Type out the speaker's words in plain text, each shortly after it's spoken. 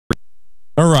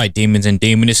Alright, demons and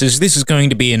demonesses, this is going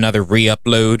to be another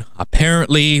re-upload.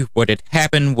 Apparently, what had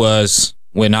happened was,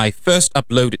 when I first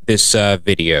uploaded this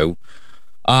video,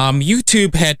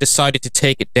 YouTube had decided to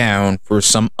take it down for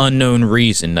some unknown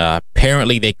reason.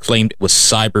 Apparently, they claimed it was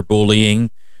cyberbullying.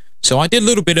 So I did a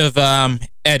little bit of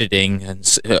editing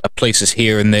and places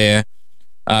here and there.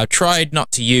 Tried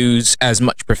not to use as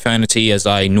much profanity as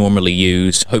I normally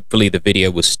use. Hopefully, the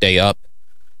video will stay up.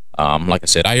 Like I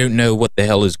said, I don't know what the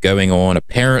hell is going on.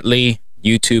 Apparently,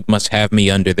 YouTube must have me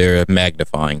under their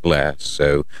magnifying glass,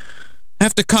 so I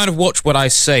have to kind of watch what I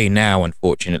say now,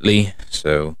 unfortunately.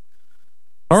 So,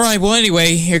 alright, well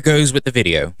anyway, here goes with the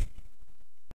video.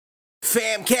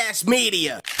 Famcast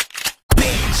Media,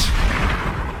 bitch!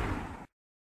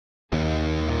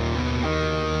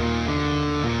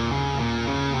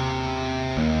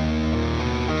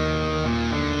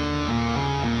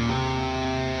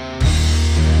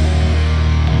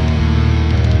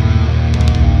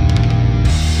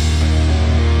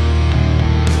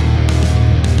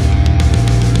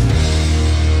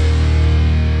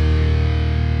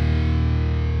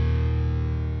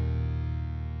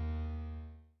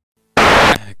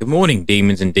 Good morning,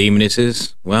 demons and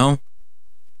demonesses. Well,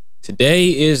 today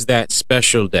is that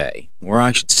special day, or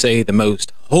I should say the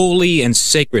most holy and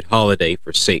sacred holiday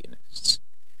for Satanists.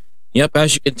 Yep,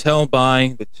 as you can tell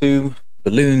by the two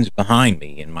balloons behind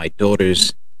me and my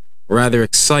daughter's rather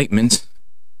excitement,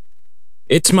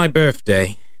 it's my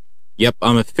birthday. Yep,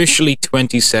 I'm officially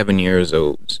 27 years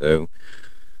old, so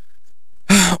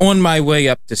on my way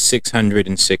up to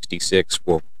 666,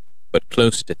 well, but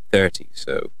closer to 30,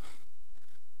 so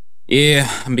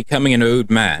yeah, I'm becoming an old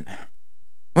man.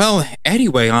 Well,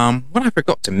 anyway, what I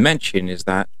forgot to mention is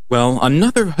that, well,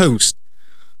 another host,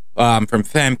 from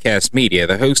Famcast Media,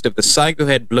 the host of the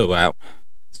Psychohead Blowout,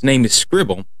 his name is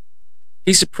Skribbal,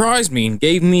 he surprised me and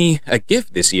gave me a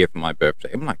gift this year for my birthday.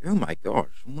 I'm like, oh my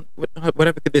gosh,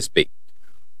 whatever could this be?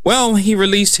 Well, he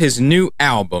released his new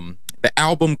album, the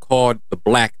album called The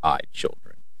Black-Eyed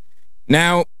Children.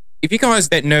 Now, if you guys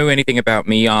that know anything about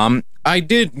me, I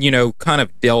did, kind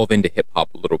of delve into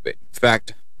hip-hop a little bit. In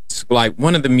fact, it's like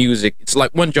one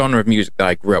genre of music that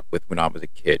I grew up with when I was a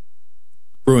kid.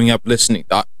 Growing up listening,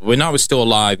 when I was still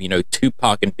alive,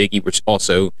 Tupac and Biggie were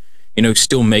also,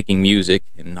 still making music,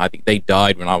 and I think they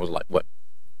died when I was like, what,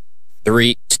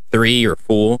 three or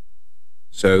four?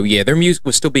 So, yeah, their music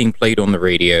was still being played on the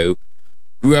radio.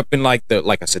 Grew up in, like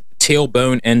I said, the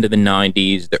tailbone end of the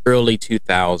 90s, the early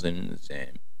 2000s,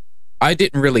 and I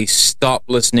didn't really stop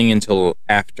listening until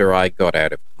after I got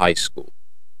out of high school.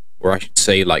 Or I should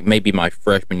say, like, maybe my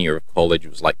freshman year of college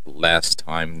was like the last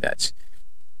time that,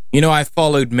 I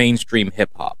followed mainstream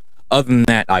hip-hop. Other than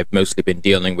that, I've mostly been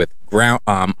dealing with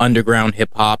underground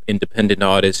hip-hop, independent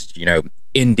artists,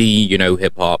 indie,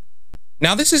 hip-hop.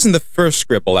 Now, this isn't the first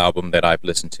Skribbal album that I've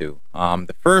listened to.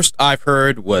 The first I've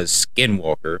heard was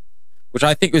Skinwalker, which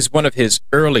I think was one of his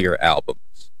earlier albums.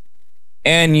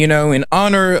 And, in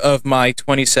honor of my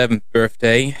 27th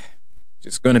birthday,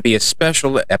 it's going to be a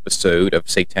special episode of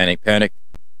Satanic Panic.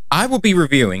 I will be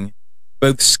reviewing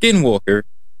both Skinwalker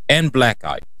and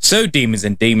Black-Eyed. So, demons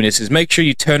and demonesses, make sure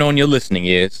you turn on your listening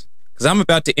ears, because I'm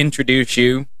about to introduce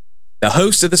you the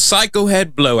host of the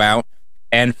Psychohead Blowout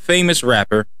and famous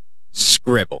rapper,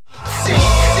 Skribbal.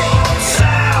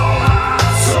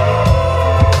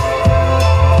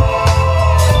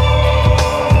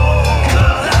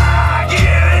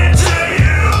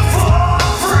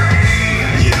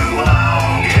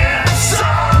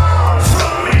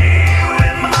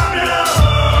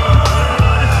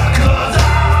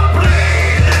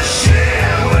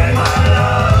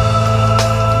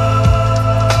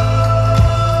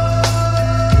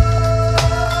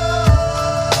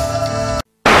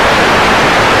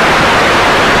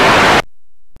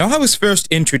 Now, I was first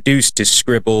introduced to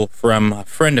Skribbal from a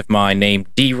friend of mine named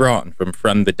D. Ron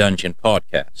from the Dungeon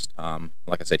podcast.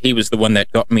 Like I said, he was the one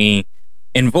that got me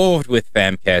involved with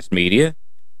Famcast Media.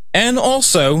 And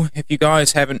also, if you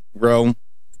guys haven't,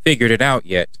 figured it out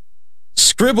yet,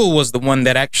 Skribbal was the one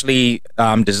that actually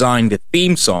designed the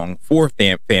theme song for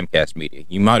Famcast Media.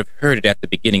 You might have heard it at the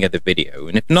beginning of the video,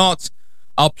 and if not,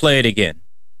 I'll play it again.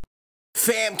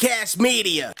 Famcast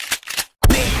Media,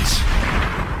 bitch!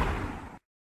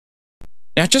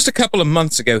 Now, just a couple of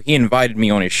months ago, he invited me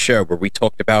on his show where we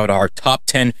talked about our top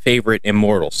 10 favorite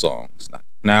Immortal songs.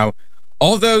 Now,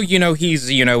 although, he's,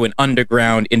 an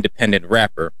underground independent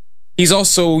rapper, he's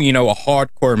also, a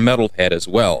hardcore metalhead as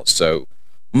well, so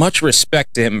much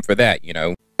respect to him for that,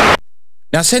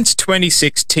 Now, since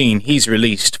 2016, he's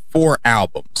released 4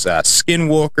 albums,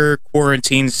 Skinwalker,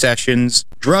 Quarantine Sessions,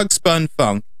 Drug Spun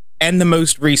Funk, and the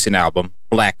most recent album,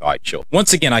 Black-Eyed Children.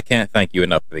 Once again, I can't thank you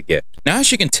enough for the gift. Now,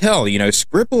 as you can tell,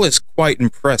 Skribbal is quite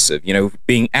impressive,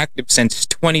 being active since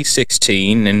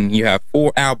 2016, and you have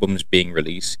 4 albums being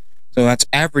released. So that's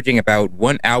averaging about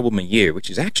 1 album a year, which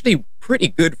is actually pretty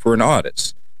good for an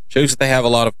artist. Shows that they have a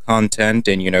lot of content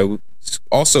and,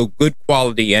 also good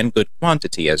quality and good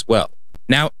quantity as well.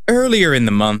 Now, earlier in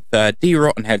the month, D.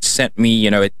 Rotten had sent me,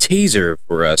 a teaser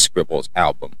for Skribbal's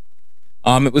album.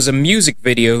 It was a music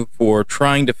video for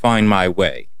Trying to Find My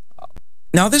Way.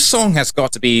 Now, this song has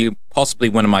got to be possibly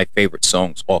one of my favorite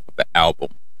songs off of the album.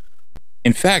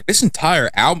 In fact, this entire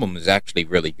album is actually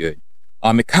really good.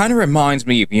 It kind of reminds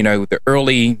me of, the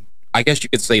early, I guess you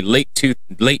could say late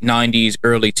 90s,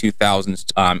 early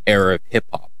 2000s era of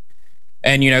hip-hop.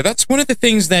 And, that's one of the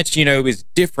things that, is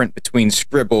different between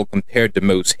Skribbal compared to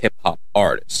most hip-hop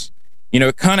artists.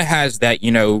 It kind of has that,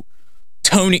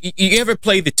 Tony, if you ever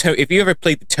played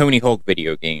the Tony Hawk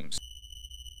video games.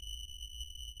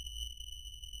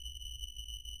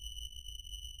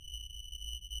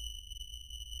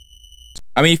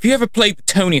 I mean, if you ever played the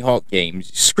Tony Hawk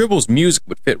games, Skribbal's music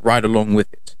would fit right along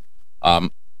with it. Now,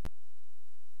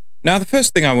 the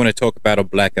first thing I want to talk about on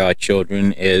Black-Eyed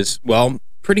Children is, well,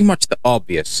 pretty much the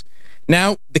obvious.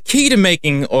 Now, the key to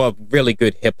making a really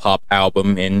good hip-hop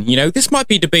album, and, this might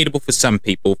be debatable for some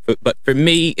people, but for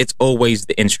me, it's always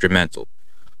the instrumental.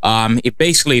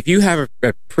 If you have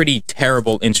a pretty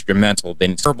terrible instrumental,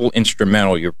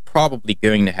 you're probably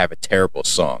going to have a terrible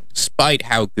song, despite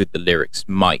how good the lyrics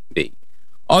might be.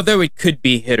 Although it could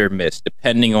be hit or miss,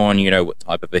 depending on, what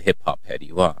type of a hip-hop head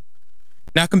you are.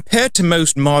 Now, compared to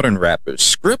most modern rappers,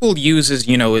 Skribbal uses,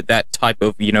 that type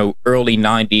of, early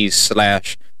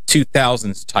 90s /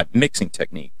 2000s type mixing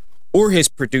technique. Or his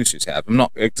producers have. I'm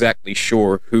not exactly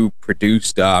sure who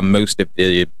produced most of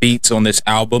the beats on this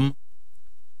album.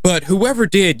 But whoever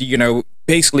did,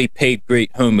 basically paid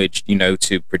great homage,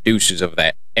 to producers of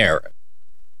that era.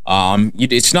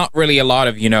 It's not really a lot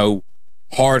of,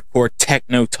 hardcore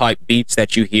techno type beats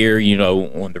that you hear,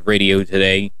 on the radio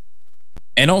today.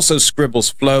 And also Skribbal's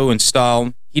flow and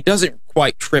style, he doesn't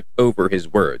quite trip over his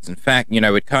words. In fact,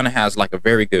 it kind of has like a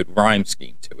very good rhyme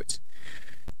scheme to it.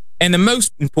 And the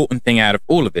most important thing out of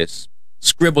all of this,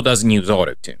 Skribbal doesn't use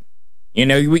auto-tune.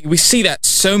 We see that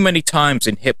so many times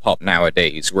in hip-hop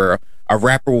nowadays, where a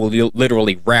rapper will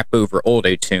literally rap over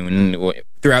auto-tune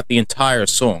throughout the entire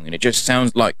song, and it just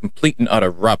sounds like complete and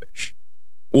utter rubbish.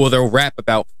 Or they'll rap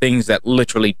about things that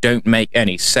literally don't make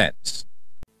any sense.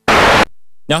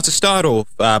 Now, to start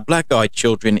off, Black-Eyed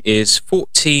Children is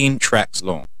 14 tracks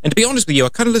long. And to be honest with you, I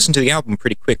kind of listened to the album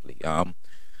pretty quickly.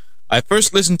 I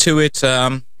first listened to it,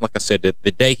 like I said,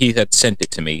 the day he had sent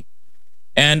it to me.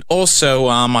 And also,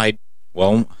 I'd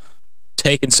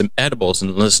taken some edibles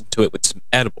and listened to it with some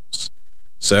edibles.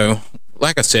 So,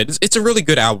 like I said, it's a really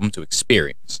good album to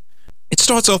experience. It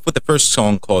starts off with the first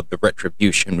song called The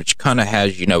Retribution, which kind of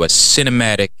has, a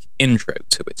cinematic intro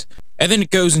to it. And then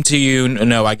it goes into,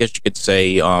 I guess you could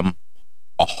say, a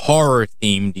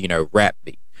horror-themed, rap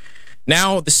beat.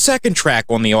 Now, the second track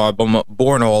on the album,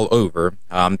 Born All Over,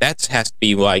 that has to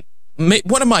be, like,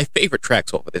 one of my favorite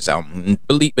tracks off of this album.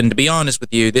 And to be honest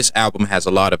with you, this album has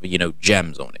a lot of,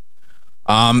 gems on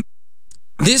it.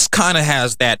 This kind of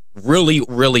has that really,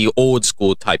 really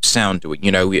old-school type sound to it,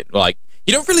 you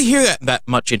don't really hear that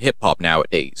much in hip-hop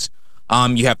nowadays.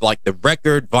 You have, like, the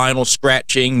record, vinyl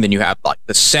scratching, then you have, like,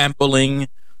 the sampling.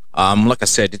 Like I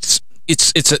said, it's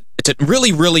a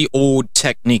really, really old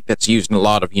technique that's used in a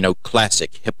lot of,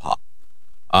 classic hip-hop.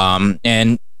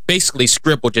 And basically,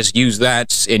 Skribbal just used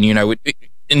that and,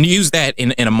 and use that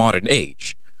in a modern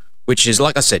age, which is,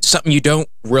 like I said, something you don't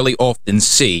really often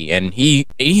see. And he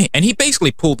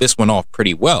basically pulled this one off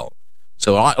pretty well.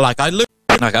 So,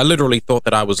 I literally thought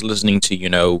that I was listening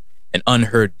to, an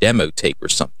unheard demo tape or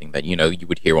something that, you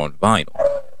would hear on vinyl.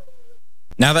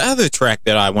 Now, the other track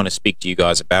that I want to speak to you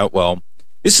guys about, well,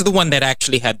 this is the one that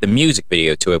actually had the music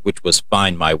video to it, which was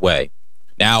Find My Way.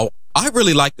 Now, I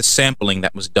really like the sampling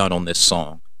that was done on this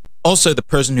song. Also, the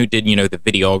person who did, the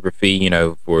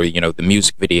videography, for, the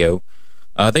music video,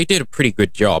 they did a pretty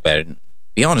good job at it. To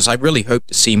be honest, I really hope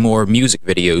to see more music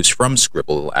videos from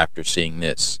Skribbal after seeing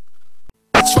this.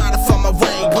 I try to find my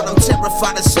way, but I'm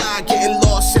terrified inside, getting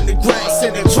lost in the gray.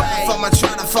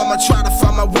 Try to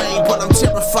find my way, but I'm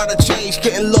terrified of change,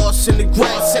 getting lost in the gray.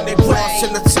 Lost in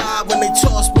the tide when they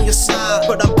toss me aside,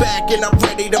 but I'm back and I'm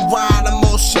ready to ride. I'm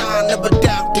all shine, never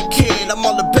doubt the kid. I'm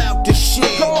all about this shit.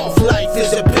 If life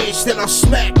is a bitch, then I'll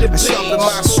smack the bitch. Sharpen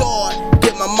my sword,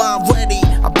 get my mind ready.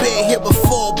 I've been here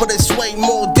before, but it's way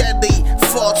more deadly.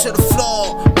 Fall to the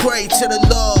floor, pray to the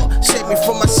Lord. Save me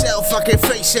from myself, I can't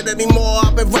face it anymore.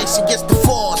 I've been racing against the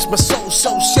force, my soul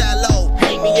so shallow.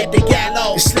 me at the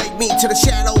gallows. Enslaved me to the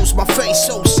shadows, my face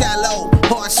so shallow,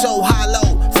 heart so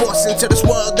hollow. Forced into this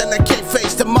world and I can't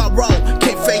face tomorrow,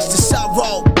 can't face the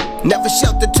sorrow. Never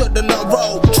sheltered to the low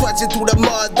road, trudging through the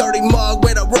mud, dirty mug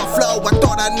with a rough flow. I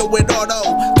thought I knew it all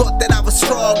though, thought that I was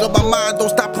strong, but my mind don't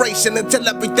stop racing until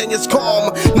everything is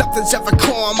calm. Nothing's ever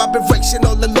calm, I've been racing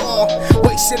all along,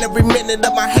 wasting every minute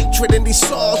of my hatred in these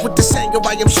songs. With this anger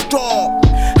I am strong,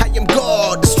 I am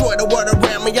God, destroy the world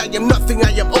around me. I am nothing,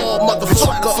 I am all,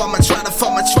 motherfucker. Try to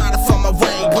find my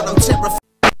way, but I'm terrified.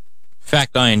 In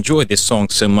fact, I enjoyed this song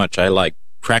so much I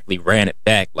practically ran it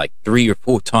back like 3 or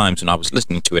 4 times when I was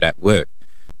listening to it at work.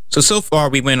 So far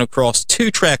we went across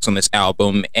 2 tracks on this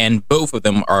album, and both of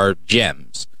them are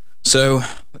gems. So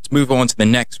let's move on to the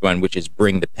next one, which is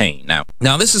Bring the Pain.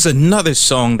 Now this is another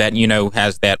song that, you know,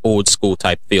 has that old school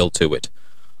type feel to it.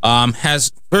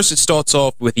 First it starts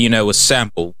off with, you know, a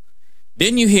sample.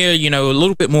 Then you hear, you know, a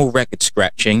little bit more record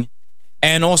scratching.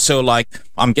 And also, like,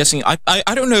 I'm guessing, I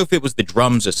don't know if it was the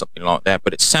drums or something like that,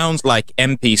 but it sounds like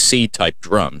MPC type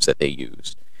drums that they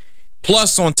used.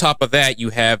 Plus, on top of that,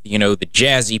 you have, you know, the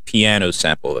jazzy piano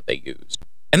sample that they used.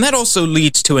 And that also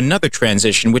leads to another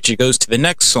transition, which it goes to the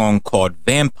next song called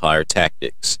Vampire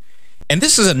Tactics. And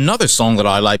this is another song that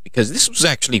I like because this was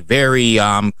actually very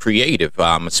creative,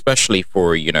 especially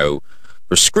for, you know,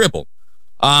 for Skribbal.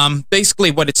 Basically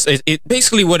what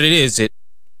it is,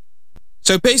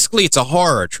 so basically it's a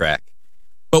horror track.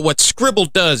 But what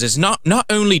Skribbal does is not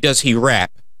only does he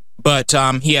rap, but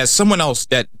he has someone else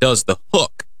that does the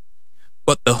hook.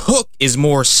 But the hook is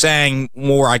more sang,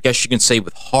 I guess you can say,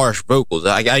 with harsh vocals.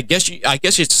 I guess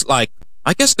it's like,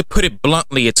 I guess to put it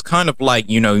bluntly, it's kind of like,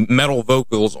 you know, metal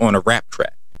vocals on a rap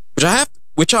track,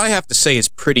 which I have to say is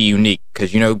pretty unique,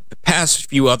 because, you know, the past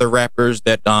few other rappers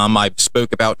that I've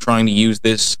spoke about trying to use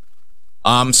this,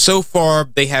 so far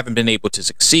they haven't been able to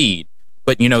succeed.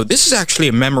 But, you know, this is actually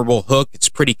a memorable hook. It's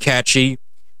pretty catchy.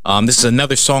 This is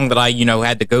another song that I, you know,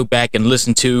 had to go back and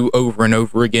listen to over and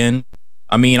over again.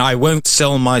 I mean, I won't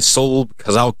sell my soul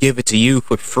because I'll give it to you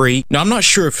for free. Now, I'm not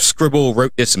sure if Skribbal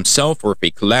wrote this himself or if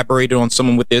he collaborated on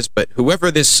someone with this, but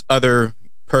whoever this other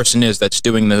person is that's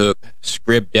doing the hook,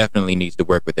 Skribb definitely needs to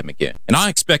work with him again. And I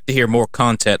expect to hear more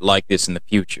content like this in the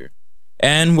future.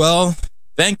 And, well,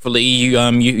 thankfully,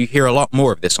 you hear a lot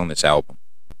more of this on this album.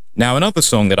 Now, another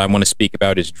song that I want to speak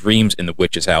about is Dreams in the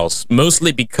Witch's House,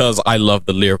 mostly because I love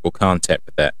the lyrical content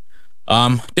with that.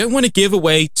 Don't want to give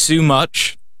away too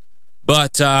much,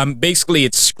 but basically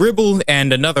it's Skribbal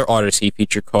and another artist he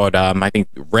featured called, I think,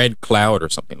 Red Cloud or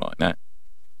something like that.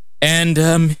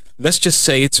 And let's just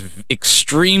say it's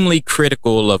extremely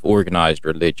critical of organized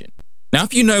religion. Now,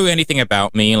 if you know anything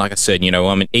about me, like I said, you know,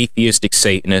 I'm an atheistic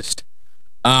Satanist.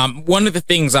 One of the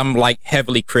things I'm like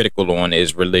heavily critical on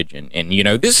is religion. And, you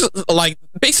know, this is like,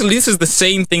 basically this is the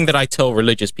same thing that I tell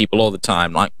religious people all the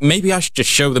time. Like, maybe I should just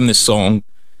show them this song.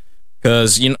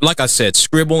 Because, you know, like I said,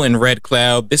 Skribbal and Red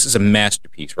Cloud, this is a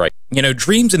masterpiece, right? You know,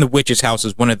 Dreams in the Witch's House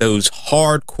is one of those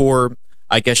hardcore,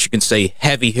 I guess you can say,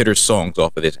 heavy hitter songs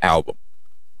off of this album.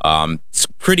 It's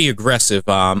pretty aggressive.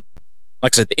 Like I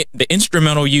said, the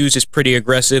instrumental use is pretty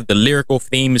aggressive. The lyrical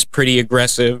theme is pretty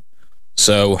aggressive.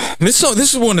 So this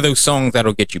is one of those songs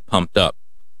that'll get you pumped up.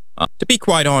 To be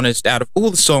quite honest, out of all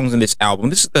the songs in this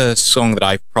album, this is the song that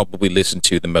I've probably listened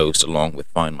to the most, along with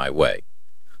Find My Way.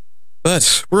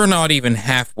 But we're not even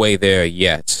halfway there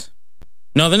yet.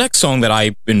 Now, the next song that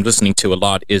I've been listening to a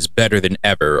lot is Better Than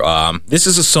Ever. This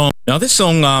is a song. Now, this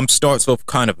song starts off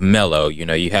kind of mellow. You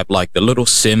know, you have like the little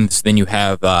synths, then you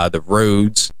have the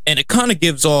Rhodes, and it kind of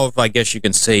gives off, I guess you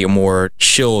can say, a more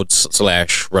chilled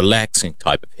 / relaxing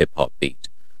type of hip hop beat.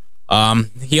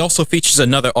 He also features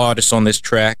another artist on this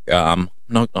track. I'm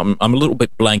a little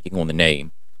bit blanking on the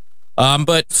name.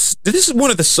 But this is one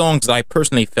of the songs that I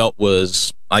personally felt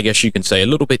was, I guess you can say, a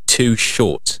little bit too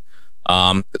short.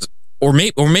 Or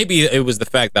maybe it was the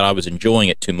fact that I was enjoying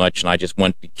it too much and I just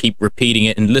wanted to keep repeating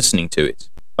it and listening to it.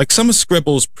 Like some of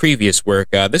Skribbal's previous work,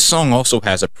 this song also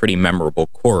has a pretty memorable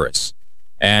chorus.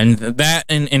 And that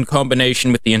in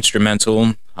combination with the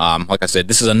instrumental, like I said,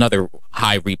 this is another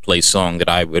high replay song that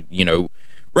I would, you know,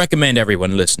 recommend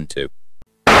everyone listen to.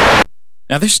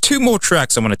 Now, there's 2 more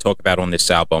tracks I want to talk about on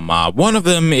this album. One of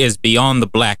them is Beyond the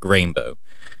Black Rainbow.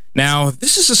 Now,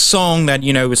 this is a song that,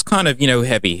 you know, is kind of, you know,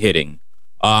 heavy-hitting.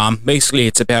 Basically,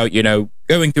 it's about, you know,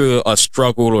 going through a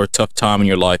struggle or a tough time in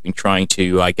your life and trying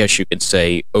to, I guess you can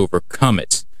say, overcome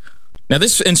it. Now,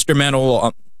 this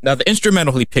instrumental, the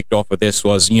instrumental he picked off of this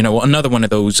was, you know, another one of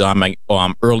those early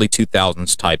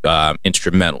 2000s type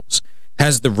instrumentals.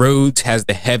 Has the Rhodes, has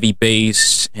the heavy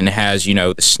bass, and has, you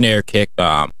know, the snare kick.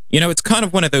 You know, it's kind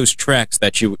of one of those tracks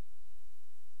that you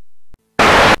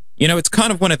You know, it's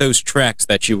kind of one of those tracks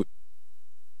that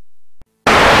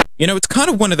it's kind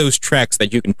of one of those tracks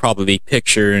that you can probably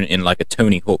picture in like a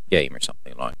Tony Hawk game or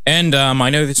something like. And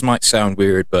I know this might sound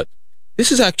weird, but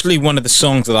this is actually one of the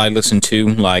songs that I listened to,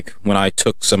 like, when I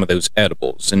took some of those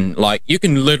edibles. And, like, you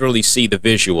can literally see the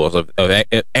visuals of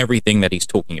everything that he's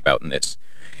talking about in this.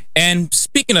 And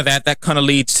speaking of that, that kind of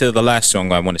leads to the last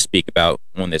song I want to speak about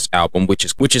on this album,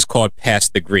 which is called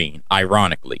Past the Green,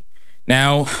 ironically.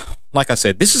 Now, like I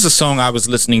said, this is a song I was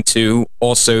listening to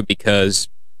also because,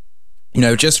 you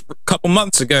know, just a couple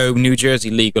months ago, New Jersey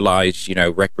legalized, you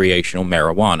know, recreational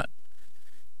marijuana.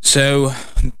 So,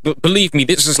 believe me,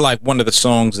 this is like one of the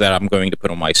songs that I'm going to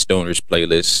put on my Stoners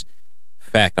playlist.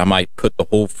 In fact, I might put the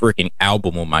whole freaking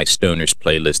album on my Stoners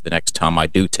playlist the next time I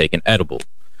do take an edible.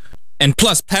 And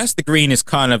plus, Past the Green is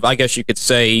kind of, I guess you could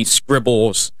say,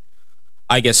 Skribbal's,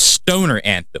 I guess, stoner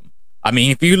anthem. I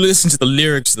mean, if you listen to the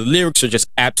lyrics are just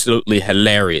absolutely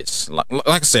hilarious. Like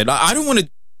I said, I don't want to,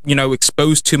 you know,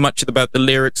 expose too much about the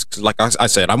lyrics, because like I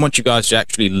said, I want you guys to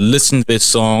actually listen to this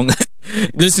song,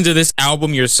 listen to this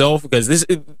album yourself, because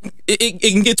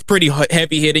it gets pretty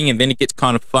heavy hitting, and then it gets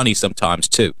kind of funny sometimes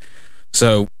too.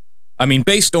 So, I mean,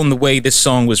 based on the way this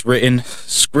song was written,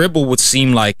 Skribbal would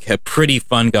seem like a pretty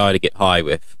fun guy to get high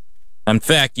with. In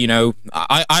fact, you know,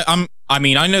 I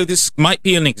mean, I know this might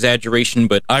be an exaggeration,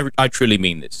 but I truly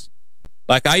mean this.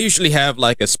 Like, I usually have,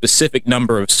 like, a specific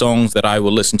number of songs that I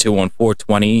will listen to on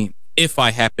 420 if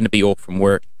I happen to be off from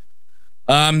work.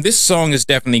 This song is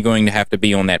definitely going to have to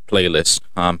be on that playlist,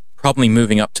 probably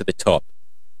moving up to the top.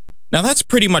 Now, that's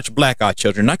pretty much Black Eyed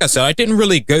Children. Like I said, I didn't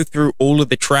really go through all of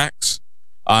the tracks.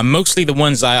 Mostly the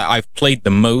ones I've played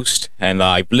the most and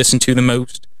I've listened to the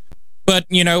most. But,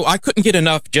 you know, I couldn't get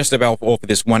enough just about off of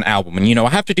this one album. And, you know, I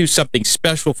have to do something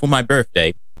special for my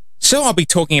birthday. So I'll be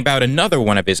talking about another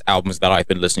one of his albums that I've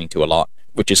been listening to a lot,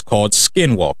 which is called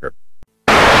Skinwalker.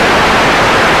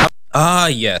 Ah,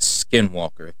 yes,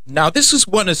 Skinwalker. Now, this is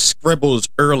one of Skribbal's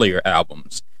earlier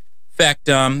albums. In fact,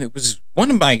 it was one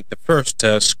of the first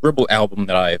Skribbal album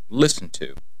that I've listened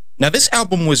to. Now, this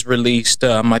album was released,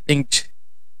 I think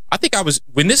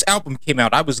when this album came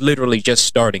out, I was literally just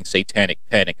starting Satanic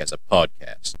Panic as a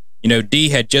podcast. You know, D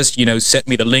had just, you know, sent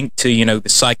me the link to, you know, the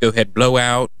Psychohead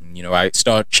Blowout. And, you know, I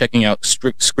started checking out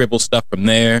Skribbal stuff from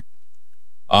there.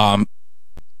 But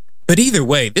either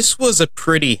way, this was a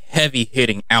pretty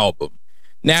heavy-hitting album.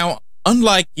 Now,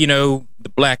 unlike, you know, the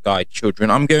Black Eyed Children,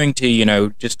 I'm going to, you know,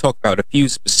 just talk about a few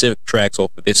specific tracks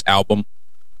off of this album.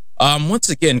 Once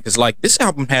again, because, like, this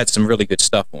album had some really good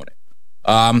stuff on it.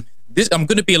 I'm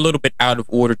going to be a little bit out of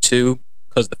order, too,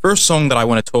 because the first song that I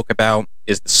want to talk about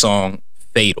is the song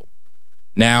Fatal.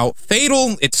 Now,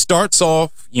 Fatal, it starts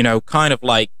off, you know, kind of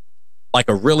like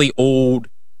a really old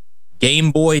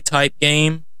Game Boy type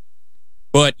game,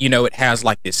 but, you know, it has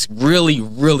like this really,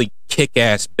 really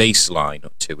kick-ass bass line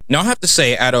to it. Now, I have to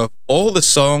say, out of all the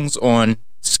songs on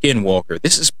Skinwalker,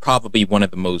 this is probably one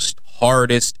of the most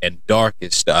hardest and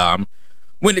darkest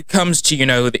when it comes to, you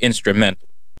know, the instrumental.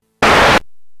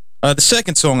 The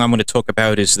second song I'm going to talk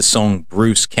about is the song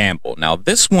Bruce Campbell. Now,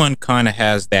 this one kind of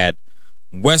has that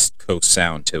West Coast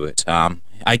sound to it.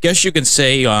 I guess you can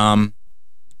say,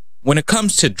 when it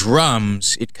comes to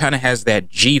drums, it kind of has that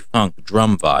G-Funk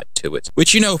drum vibe to it,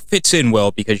 which, you know, fits in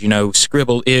well because, you know,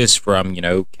 Skribbal is from, you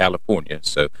know, California.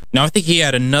 So, now I think he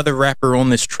had another rapper on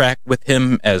this track with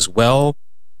him as well.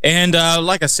 And,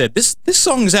 like I said, this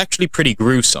song is actually pretty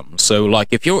gruesome. So, like,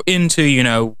 if you're into, you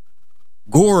know,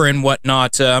 gore and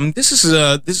whatnot, this is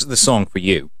the song for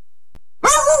you.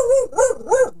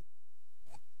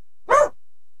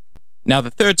 Now,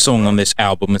 the third song on this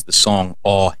album is the song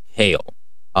All Hail.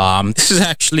 This is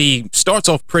actually starts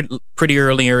off pretty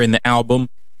earlier in the album.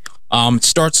 It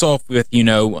starts off with, you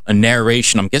know, a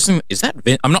narration. I'm guessing,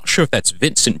 I'm not sure if that's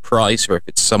Vincent Price or if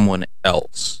it's someone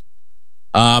else.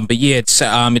 But yeah,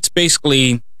 it's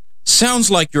basically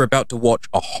sounds like you're about to watch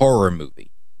a horror movie.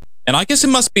 And I guess it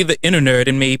must be the inner nerd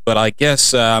in me, but I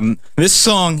guess this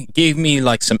song gave me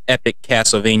like some epic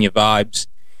Castlevania vibes.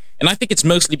 And I think it's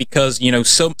mostly because, you know,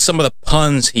 some of the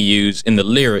puns he used in the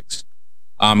lyrics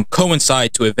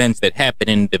coincide to events that happen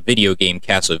in the video game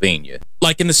Castlevania.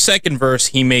 Like in the second verse,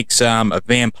 he makes a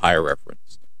vampire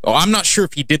reference. Oh, I'm not sure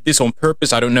if he did this on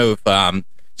purpose. I don't know if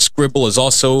Skribbal is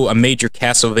also a major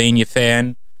Castlevania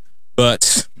fan,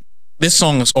 but this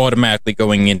song is automatically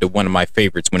going into one of my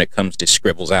favorites when it comes to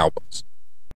Skribbal's albums.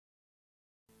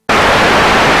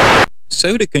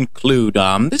 So to conclude,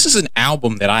 this is an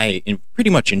album that I pretty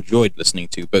much enjoyed listening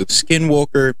to, both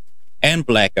Skinwalker and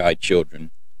Black Eyed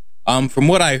Children. From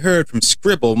what I heard from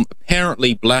Skribbal,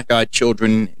 apparently Black Eyed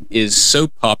Children is so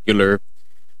popular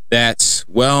that,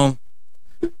 well,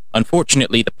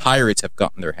 Unfortunately, the pirates have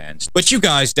gotten their hands. But you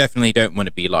guys definitely don't want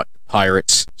to be like the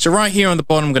pirates. So right here on the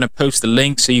bottom, I'm going to post the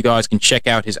link so you guys can check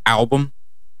out his album.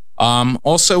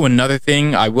 Also, another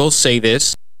thing, I will say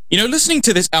this. You know, listening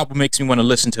to this album makes me want to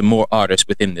listen to more artists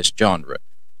within this genre.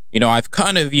 You know, I've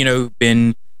kind of, you know,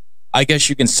 been, I guess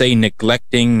you can say,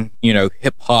 neglecting, you know,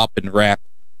 hip-hop and rap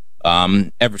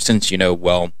ever since, you know,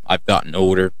 well, I've gotten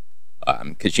older.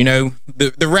 Because, you know,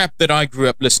 the rap that I grew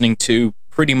up listening to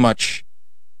pretty much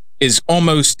is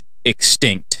almost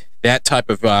extinct. That type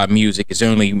of music is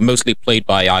only mostly played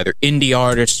by either indie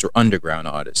artists or underground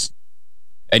artists.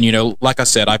 And, you know, like I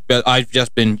said, I've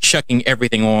just been chucking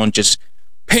everything on, just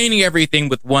painting everything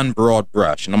with one broad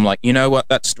brush. And I'm like, you know what?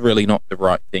 That's really not the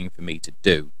right thing for me to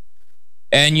do.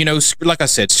 And, you know, like I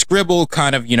said, Skribbal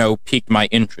kind of, you know, piqued my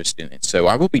interest in it. So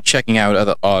I will be checking out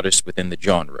other artists within the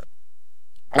genre.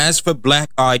 As for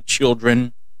Black Eyed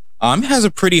Children, it has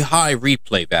a pretty high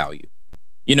replay value.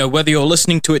 You know, whether you're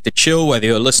listening to it to chill, whether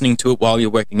you're listening to it while you're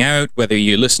working out, whether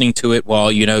you're listening to it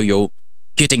while, you know, you're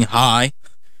getting high.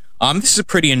 This is a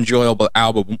pretty enjoyable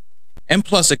album. And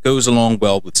plus, it goes along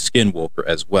well with Skinwalker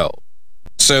as well.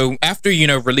 So, after, you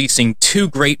know, releasing two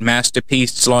great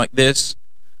masterpieces like this,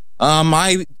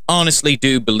 I honestly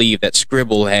do believe that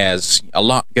Skribbal has a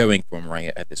lot going for him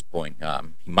right at this point.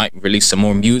 He might release some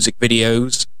more music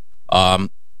videos.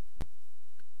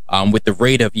 With the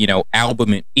rate of, you know,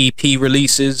 album and EP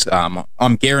releases,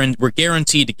 we're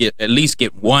guaranteed to at least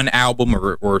get one album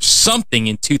or something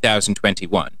in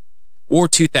 2021 or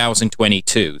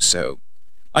 2022. So,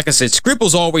 like I said,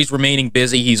 Skribbal's always remaining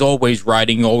busy. He's always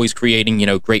writing, always creating, you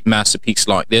know, great masterpieces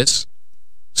like this.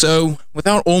 So,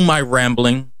 without all my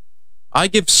rambling, I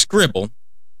give Skribbal.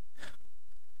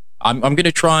 I'm going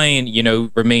to try and, you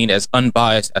know, remain as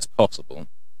unbiased as possible.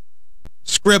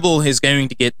 Skribbal is going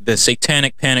to get the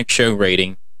Satanic Panic Show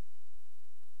rating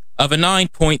of a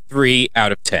 9.3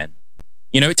 out of 10.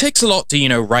 You know, it takes a lot to, you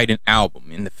know, write an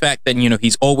album, and the fact that, you know,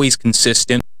 he's always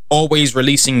consistent, always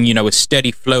releasing, you know, a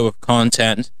steady flow of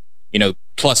content, you know,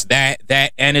 plus that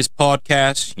and his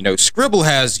podcast. You know, Skribbal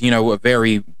has, you know, a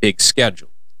very big schedule,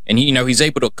 and you know, he's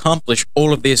able to accomplish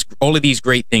all of these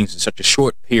great things in such a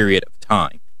short period of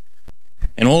time.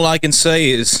 And all I can say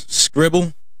is,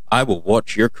 Skribbal, I will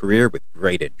watch your career with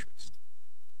great interest.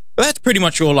 But that's pretty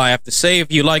much all I have to say.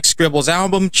 If you like Skribbal's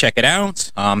album, check it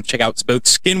out. Check out both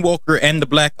Skinwalker and the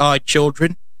Black Eyed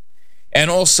Children. And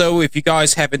also, if you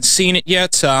guys haven't seen it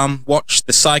yet, watch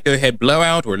the Psychohead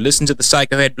Blowout or listen to the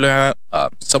Psychohead Blowout.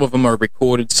 Some of them are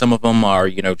recorded, some of them are,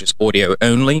 you know, just audio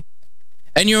only.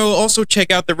 And you'll also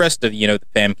check out the rest of, you know, the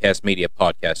Famcast Media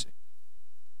podcast.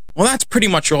 Well, that's pretty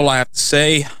much all I have to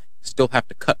say. Still have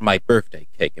to cut my birthday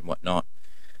cake and whatnot.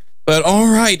 But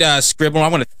alright, Skribbal, I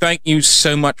want to thank you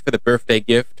so much for the birthday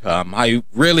gift. I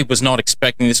really was not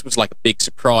expecting this. It was like a big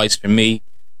surprise for me.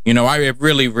 You know, I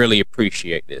really, really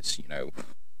appreciate this, you know.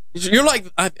 You're like,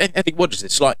 I think, what is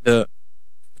this, like the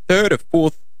third or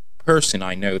fourth person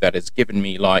I know that has given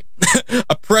me, like,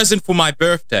 a present for my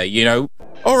birthday, you know.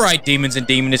 Alright, demons and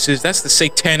demonesses, that's the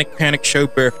Satanic Panic Show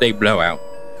birthday blowout.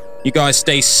 You guys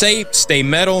stay safe, stay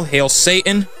metal, hail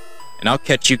Satan, and I'll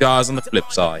catch you guys on the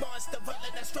flip side.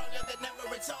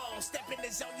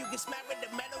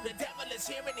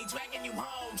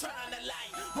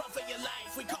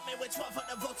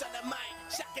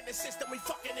 System, we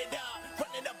fucking it up.